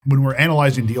When we're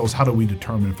analyzing deals, how do we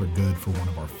determine if they're good for one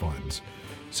of our funds?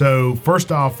 So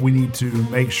first off, we need to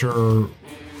make sure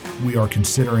we are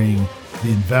considering the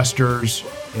investors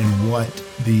and what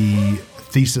the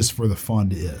thesis for the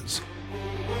fund is.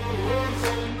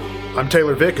 I'm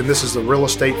Taylor Vick, and this is the Real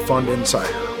Estate Fund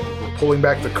Insider. We're pulling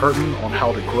back the curtain on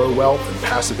how to grow wealth and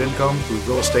passive income through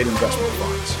real estate investment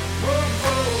funds.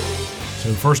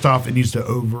 So first off, it needs to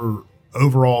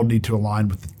overall need to align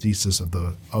with the thesis of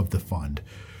the fund.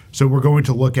 So we're going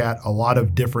to look at a lot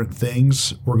of different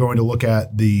things. We're going to look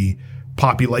at the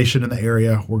population in the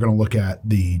area. We're going to look at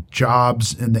the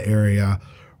jobs in the area.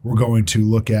 We're going to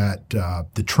look at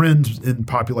the trends in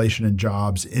population and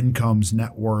jobs, incomes,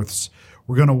 net worths.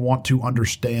 We're going to want to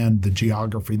understand the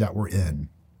geography that we're in.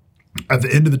 At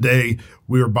the end of the day,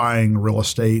 we are buying real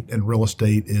estate, and real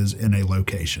estate is in a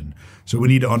location. So we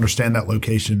need to understand that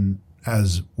location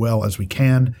as well as we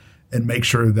can and make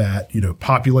sure that,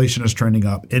 population is trending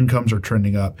up, incomes are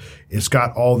trending up. It's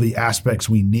got all the aspects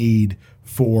we need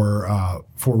for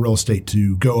real estate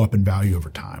to go up in value over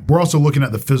time. We're also looking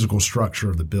at the physical structure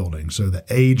of the building. So the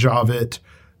age of it,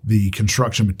 the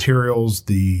construction materials,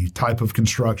 the type of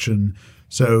construction.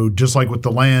 So just like with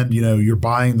the land, you're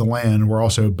buying the land, we're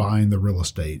also buying the real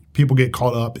estate. People get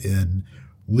caught up in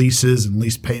leases and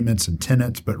lease payments and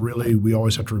tenants, but really we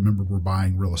always have to remember we're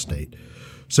buying real estate.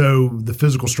 So the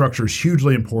physical structure is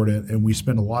hugely important, and we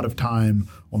spend a lot of time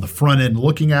on the front end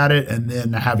looking at it and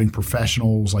then having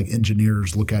professionals like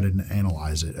engineers look at it and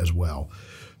analyze it as well.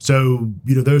 So,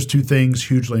 those two things,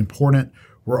 hugely important.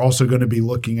 We're also going to be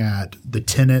looking at the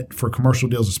tenant for commercial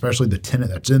deals, especially the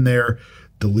tenant that's in there,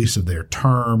 the lease of their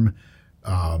term,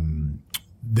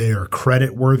 their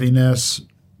credit worthiness,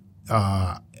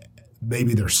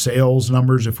 maybe their sales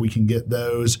numbers, if we can get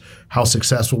those, how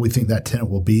successful we think that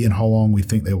tenant will be and how long we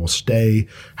think they will stay,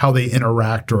 how they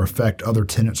interact or affect other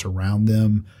tenants around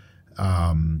them,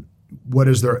 what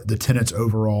is the tenant's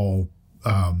overall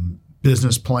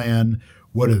business plan,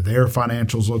 what do their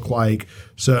financials look like.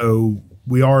 So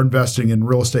we are investing in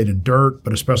real estate and dirt,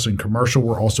 but especially in commercial,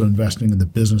 we're also investing in the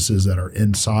businesses that are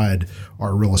inside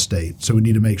our real estate. So we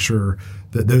need to make sure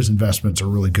that those investments are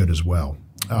really good as well.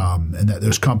 And that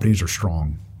those companies are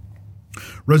strong.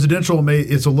 Residential,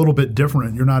 it's a little bit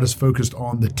different. You're not as focused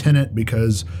on the tenant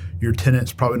because your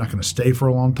tenant's probably not going to stay for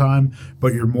a long time,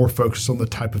 but you're more focused on the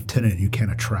type of tenant you can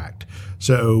attract.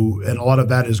 So, and a lot of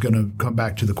that is going to come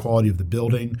back to the quality of the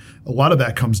building. A lot of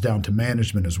that comes down to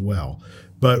management as well.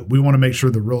 But we want to make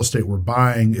sure the real estate we're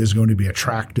buying is going to be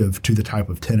attractive to the type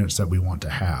of tenants that we want to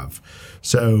have.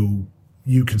 So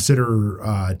you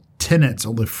consider tenants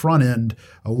on the front end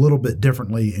a little bit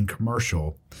differently in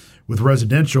commercial. With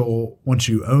residential, once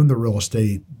you own the real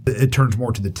estate, it turns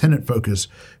more to the tenant focus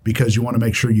because you want to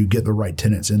make sure you get the right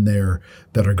tenants in there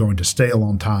that are going to stay a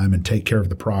long time and take care of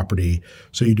the property.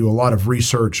 So you do a lot of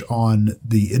research on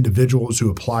the individuals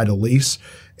who apply to lease,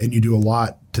 and you do a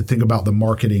lot to think about the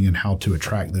marketing and how to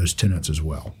attract those tenants as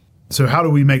well. So how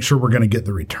do we make sure we're going to get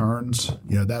the returns?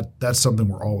 That's something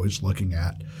we're always looking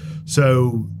at.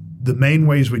 So the main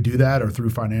ways we do that are through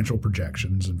financial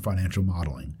projections and financial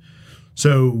modeling.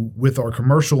 So with our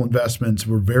commercial investments,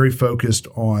 we're very focused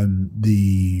on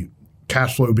the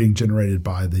cash flow being generated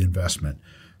by the investment.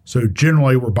 So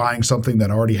generally, we're buying something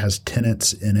that already has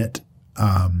tenants in it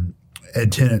and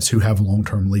tenants who have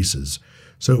long-term leases.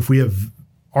 So if we have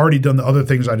already done the other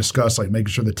things I discussed, like making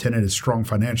sure the tenant is strong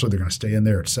financially, they're going to stay in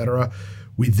there, et cetera,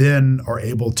 we then are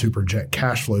able to project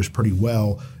cash flows pretty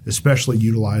well, especially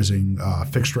utilizing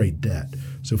fixed rate debt.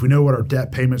 So if we know what our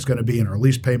debt payment is going to be and our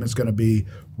lease payment is going to be,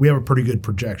 we have a pretty good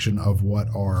projection of what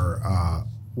our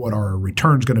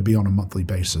return is going to be on a monthly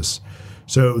basis.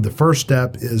 So the first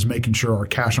step is making sure our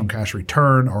cash on cash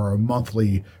return or our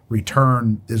monthly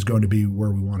return is going to be where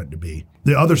we want it to be.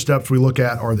 The other steps we look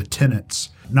at are the tenants,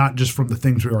 not just from the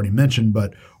things we already mentioned,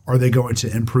 but are they going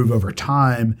to improve over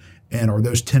time? And are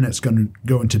those tenants going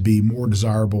to be more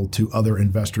desirable to other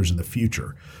investors in the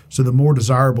future? So the more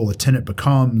desirable a tenant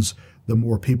becomes, the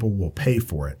more people will pay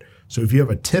for it. So if you have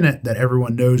a tenant that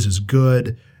everyone knows is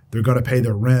good, they're going to pay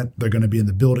their rent, they're going to be in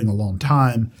the building a long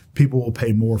time, people will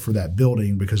pay more for that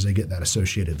building because they get that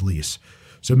associated lease.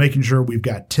 So making sure we've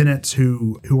got tenants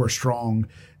who are strong,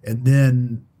 and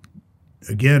then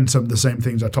again, some of the same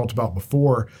things I talked about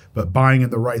before, but buying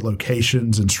in the right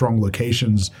locations and strong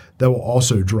locations that will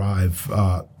also drive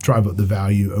up the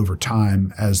value over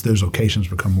time as those locations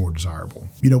become more desirable.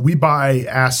 We buy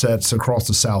assets across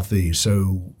the Southeast.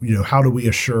 So, how do we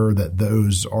assure that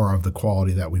those are of the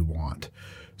quality that we want?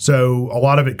 So a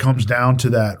lot of it comes down to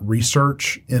that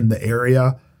research in the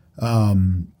area,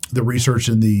 the research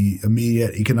in the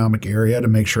immediate economic area to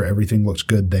make sure everything looks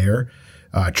good there.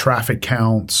 traffic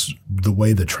counts, the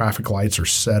way the traffic lights are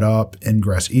set up,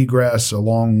 ingress, egress,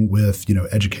 along with,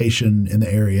 education in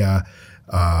the area,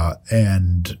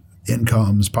 and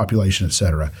incomes, population, et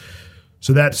cetera.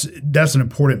 So that's an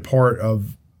important part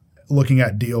of looking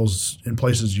at deals in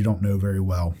places you don't know very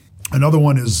well. Another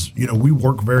one is, we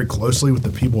work very closely with the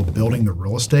people building the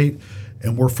real estate,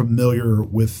 and we're familiar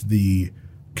with the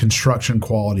construction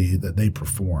quality that they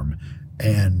perform.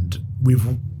 And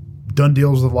we've done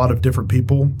deals with a lot of different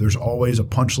people. There's always a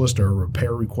punch list or a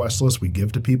repair request list we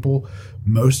give to people.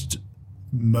 Most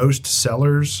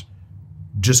sellers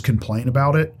just complain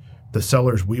about it. The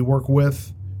sellers we work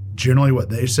with, generally what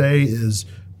they say is,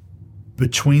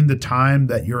 between the time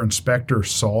that your inspector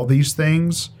saw these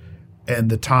things and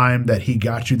the time that he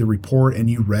got you the report and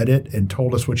you read it and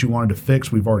told us what you wanted to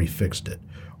fix, we've already fixed it.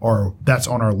 Or that's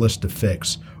on our list to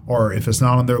fix. Or if it's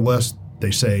not on their list,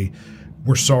 they say,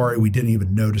 we're sorry, we didn't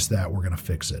even notice that, we're going to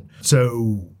fix it.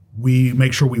 So we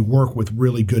make sure we work with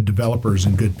really good developers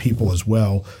and good people as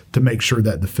well to make sure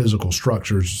that the physical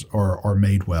structures are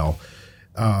made well.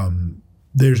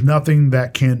 There's nothing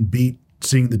that can beat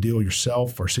seeing the deal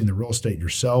yourself or seeing the real estate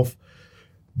yourself.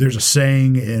 There's a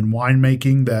saying in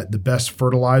winemaking that the best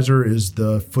fertilizer is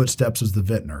the footsteps of the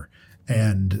vintner.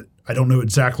 And I don't know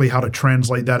exactly how to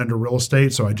translate that into real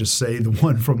estate, so I just say the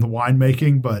one from the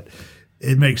winemaking, but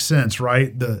it makes sense,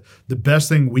 right? The best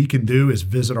thing we can do is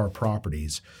visit our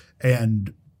properties.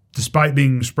 And despite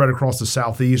being spread across the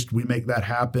Southeast, we make that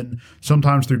happen,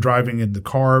 sometimes through driving in the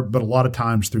car, but a lot of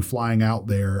times through flying out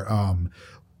there.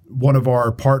 One of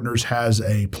our partners has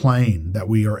a plane that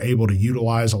we are able to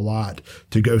utilize a lot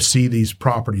to go see these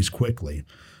properties quickly.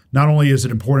 Not only is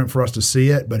it important for us to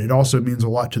see it, but it also means a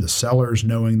lot to the sellers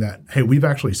knowing that, hey, we've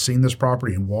actually seen this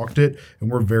property and walked it,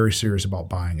 and we're very serious about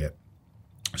buying it.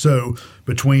 So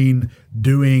between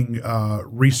doing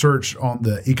research on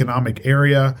the economic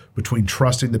area, between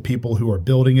trusting the people who are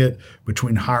building it,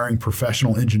 between hiring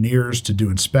professional engineers to do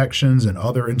inspections and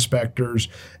other inspectors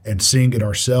and seeing it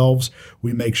ourselves,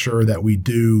 we make sure that we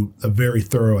do a very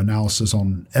thorough analysis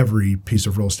on every piece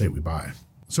of real estate we buy.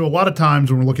 So a lot of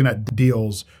times when we're looking at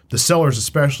deals, the sellers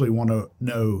especially want to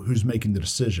know who's making the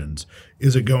decisions.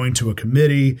 Is it going to a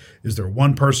committee? Is there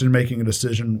one person making a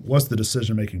decision? What's the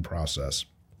decision-making process?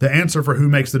 The answer for who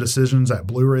makes the decisions at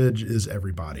Blue Ridge is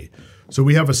everybody. So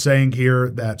we have a saying here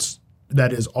that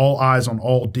is all eyes on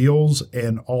all deals,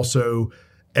 and also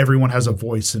everyone has a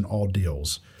voice in all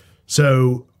deals.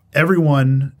 So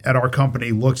everyone at our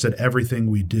company looks at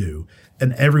everything we do,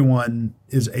 and everyone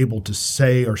is able to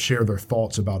say or share their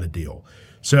thoughts about a deal.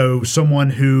 So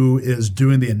someone who is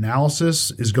doing the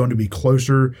analysis is going to be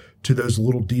closer to those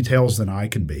little details than I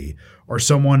can be. Or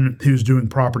someone who's doing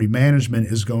property management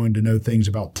is going to know things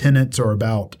about tenants or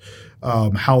about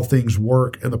how things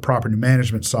work in the property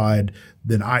management side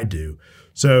than I do.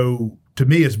 So to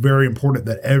me, it's very important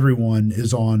that everyone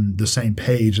is on the same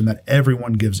page and that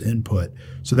everyone gives input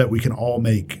so that we can all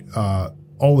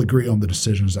agree on the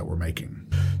decisions that we're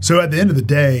making. So at the end of the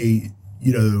day,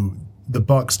 the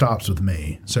buck stops with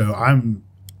me. So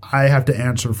I have to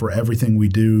answer for everything we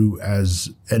do as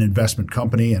an investment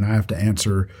company, and I have to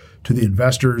answer to the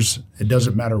investors. It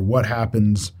doesn't matter what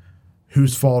happens,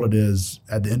 whose fault it is.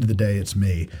 At the end of the day, it's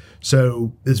me.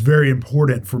 So it's very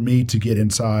important for me to get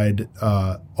inside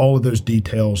all of those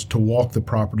details, to walk the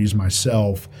properties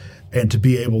myself, and to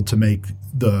be able to make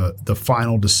the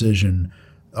final decision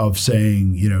of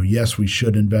saying, yes, we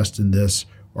should invest in this,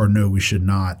 or no, we should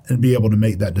not, and be able to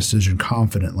make that decision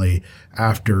confidently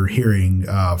after hearing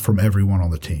from everyone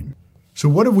on the team. So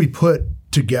what have we put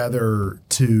together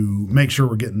to make sure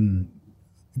we're getting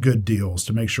good deals,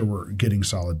 to make sure we're getting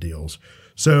solid deals?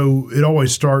 So it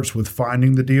always starts with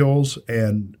finding the deals,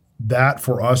 and that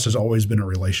for us has always been a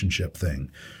relationship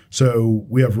thing. So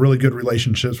we have really good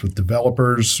relationships with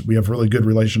developers. We have really good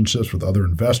relationships with other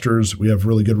investors. We have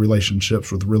really good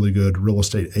relationships with really good real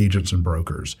estate agents and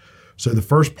brokers. So the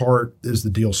first part is the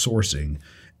deal sourcing,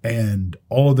 and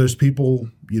all of those people,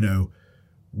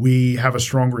 we have a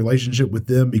strong relationship with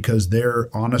them because they're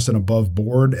honest and above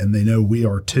board, and they know we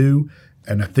are too.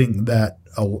 And I think that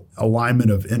alignment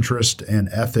of interest and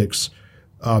ethics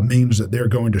means that they're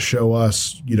going to show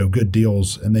us, good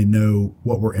deals, and they know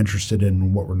what we're interested in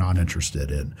and what we're not interested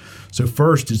in. So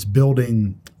first is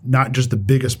building not just the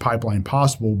biggest pipeline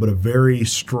possible, but a very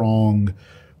strong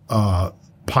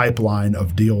pipeline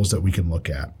of deals that we can look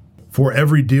at. For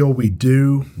every deal we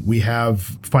do, we have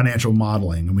financial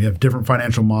modeling, and we have different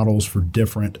financial models for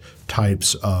different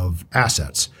types of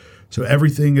assets. So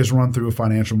everything is run through a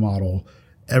financial model.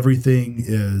 Everything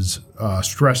is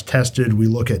stress tested. We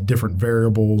look at different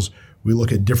variables. We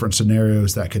look at different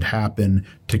scenarios that could happen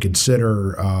to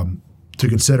consider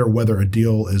whether a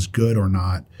deal is good or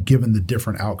not, given the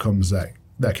different outcomes that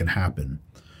can happen.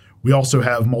 We also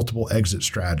have multiple exit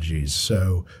strategies.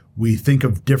 So we think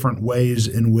of different ways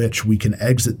in which we can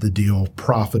exit the deal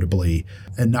profitably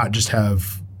and not just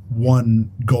have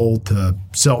one goal to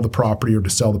sell the property or to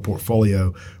sell the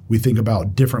portfolio. We think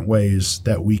about different ways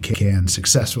that we can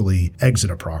successfully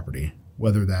exit a property,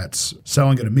 whether that's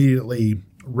selling it immediately,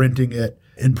 renting it,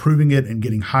 improving it and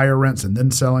getting higher rents and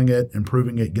then selling it,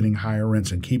 improving it, getting higher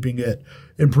rents and keeping it,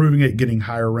 improving it, getting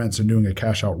higher rents and doing a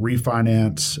cash out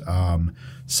refinance,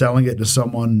 selling it to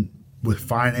someone with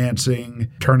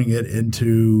financing, turning it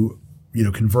into,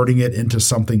 converting it into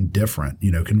something different,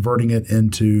 converting it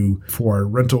into, for a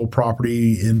rental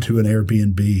property, into an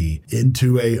Airbnb,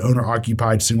 into a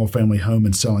owner-occupied single-family home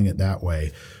and selling it that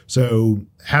way. So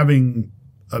having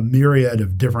a myriad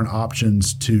of different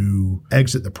options to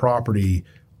exit the property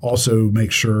also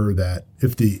make sure that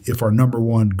if our number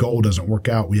one goal doesn't work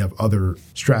out, we have other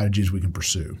strategies we can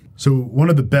pursue. So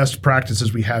one of the best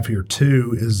practices we have here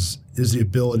too is the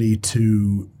ability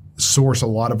to source a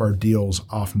lot of our deals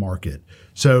off market.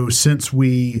 So since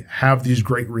we have these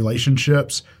great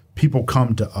relationships, people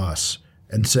come to us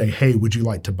and say, hey, would you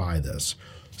like to buy this?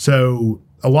 So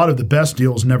a lot of the best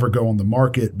deals never go on the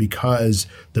market because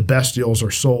the best deals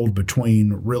are sold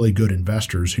between really good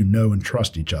investors who know and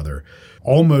trust each other.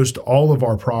 Almost all of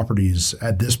our properties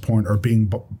at this point are being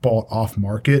bought off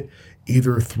market,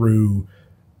 either through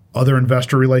other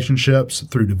investor relationships,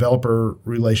 through developer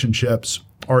relationships,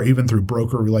 or even through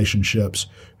broker relationships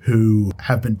who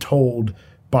have been told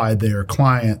by their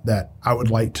client that I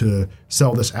would like to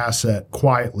sell this asset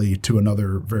quietly to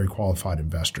another very qualified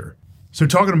investor. So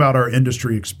talking about our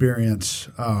industry experience,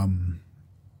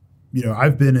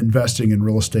 I've been investing in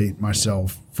real estate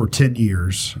myself for 10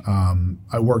 years.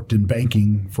 I worked in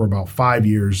banking for about 5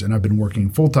 years, and I've been working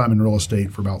full-time in real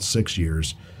estate for about 6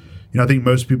 years. I think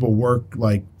most people work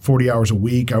like 40 hours a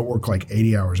week. I work like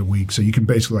 80 hours a week. So you can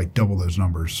basically like double those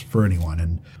numbers for anyone.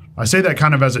 And I say that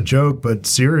kind of as a joke, but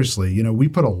seriously, we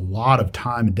put a lot of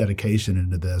time and dedication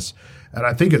into this. And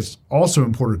I think it's also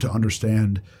important to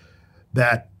understand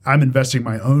that I'm investing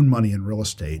my own money in real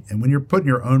estate. And when you're putting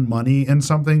your own money in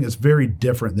something, it's very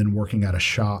different than working at a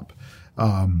shop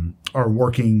or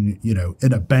working,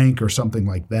 in a bank or something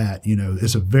like that.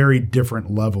 It's a very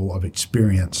different level of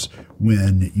experience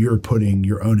when you're putting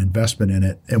your own investment in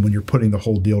it and when you're putting the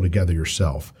whole deal together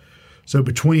yourself. So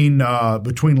between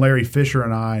Larry Fisher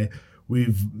and I,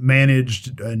 we've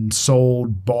managed and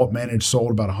sold about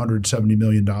 $170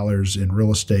 million in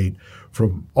real estate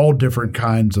from all different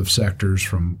kinds of sectors,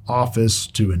 from office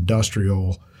to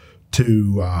industrial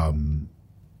to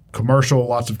commercial,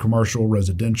 lots of commercial,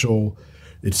 residential,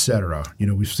 et cetera.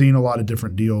 We've seen a lot of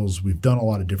different deals. We've done a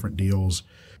lot of different deals.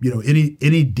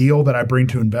 Any deal that I bring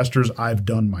to investors, I've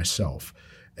done myself.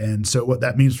 And so what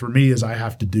that means for me is I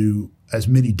have to do as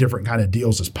many different kind of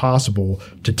deals as possible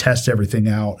to test everything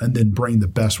out and then bring the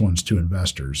best ones to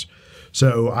investors.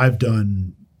 So I've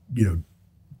done,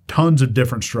 tons of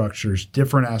different structures,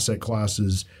 different asset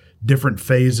classes, different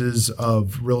phases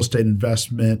of real estate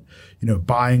investment,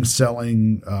 buying,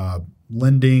 selling,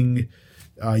 lending,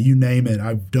 you name it.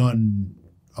 I've done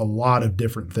a lot of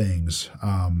different things.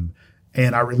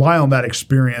 And I rely on that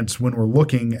experience when we're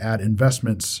looking at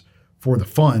investments for the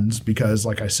funds, because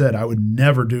like I said, I would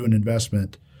never do an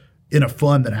investment in a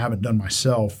fund that I haven't done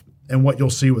myself. And what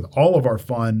you'll see with all of our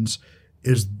funds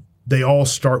is they all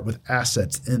start with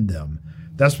assets in them.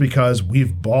 That's because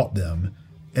we've bought them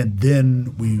and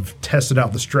then we've tested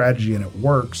out the strategy and it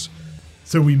works.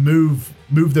 So we move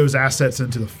those assets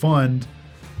into the fund,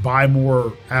 buy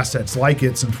more assets like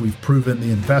it since we've proven the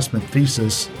investment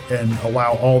thesis, and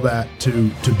allow all that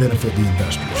to benefit the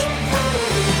investors.